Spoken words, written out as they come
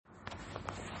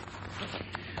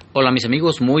Hola mis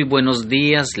amigos, muy buenos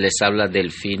días. Les habla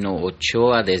Delfino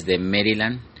Ochoa desde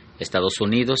Maryland, Estados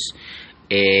Unidos.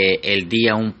 El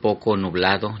día un poco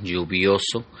nublado,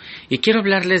 lluvioso. Y quiero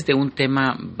hablarles de un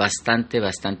tema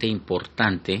bastante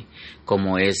importante,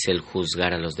 como es el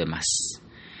juzgar a los demás.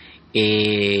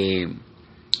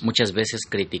 Muchas veces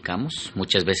criticamos,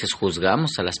 muchas veces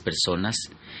juzgamos a las personas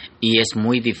y es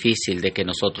muy difícil de que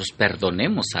nosotros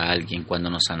perdonemos a alguien cuando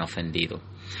nos han ofendido.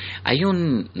 Hay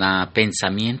un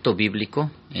pensamiento bíblico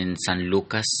en San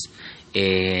Lucas,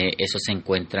 eso se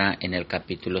encuentra en el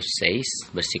capítulo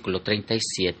 6, versículo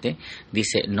 37,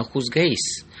 dice: no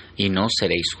juzguéis y no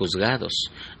seréis juzgados,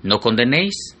 no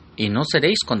condenéis y no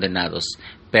seréis condenados,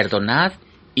 perdonad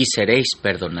y seréis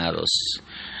perdonados.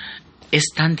 Es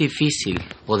tan difícil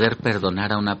poder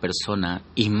perdonar a una persona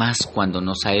y más cuando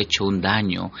nos ha hecho un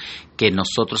daño que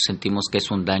nosotros sentimos que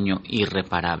es un daño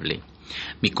irreparable.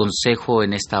 Mi consejo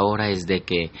en esta hora es de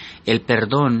que el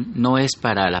perdón no es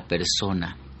para la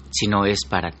persona, sino es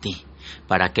para ti,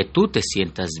 para que tú te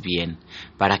sientas bien,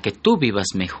 para que tú vivas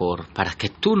mejor, para que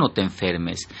tú no te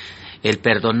enfermes. El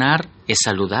perdonar es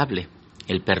saludable,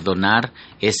 el perdonar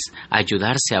es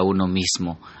ayudarse a uno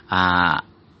mismo a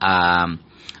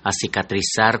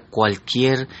cicatrizar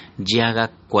cualquier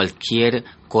llaga, cualquier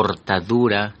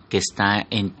cortadura que está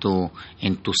en tu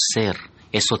ser.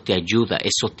 Eso te ayuda,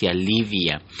 eso te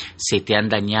alivia. Si te han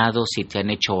dañado, si te han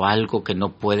hecho algo que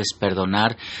no puedes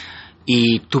perdonar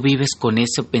y tú vives con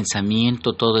ese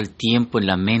pensamiento todo el tiempo en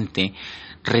la mente,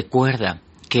 recuerda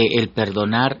que el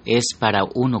perdonar es para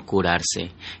uno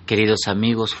curarse. Queridos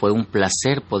amigos, fue un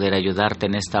placer poder ayudarte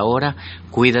en esta hora.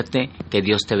 Cuídate, que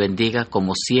Dios te bendiga,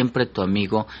 como siempre tu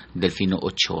amigo Delfino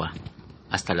Ochoa.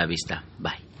 Hasta la vista,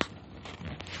 bye.